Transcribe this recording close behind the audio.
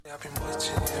I've been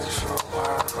watching you for a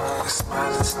while,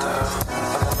 smiling stuff. I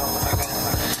don't know if I can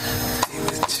be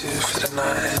with you for the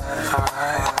night.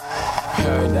 Alright.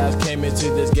 Paradise came into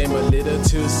this game a little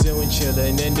too soon.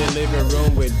 Chillin' in the living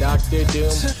room with Dr.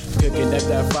 Doom. Cooking up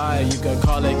that fire, you can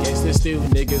call it gangsta stew.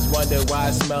 Niggas wonder why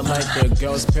I smell like the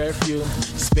girl's perfume.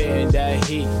 Spitting that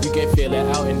heat, you can feel it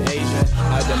out in Asia.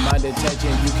 Out of my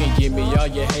detention, you can give me all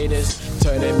your haters.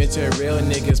 Turn them into real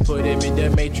niggas, put them in the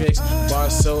matrix.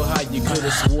 Bars so high, you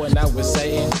could've sworn I was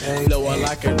Satan. Flowing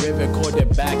like a river,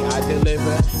 quarterback, I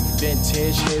deliver.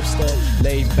 Vintage hipster,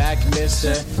 laid back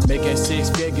mister. Making 6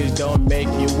 figures don't make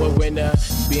you a winner.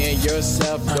 Being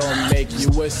yourself don't make you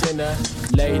a sinner.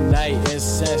 Late night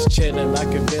incense, chillin' like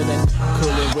a villain.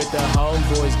 Coolin' with the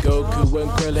homeboys, Goku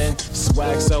and Krillin.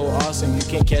 Swag so awesome, you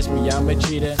can't catch me, I'm a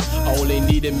cheater. Only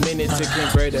need a minute to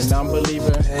convert a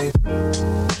non-believer.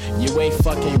 You ain't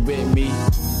fucking with me.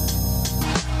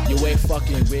 You ain't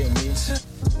fucking with me.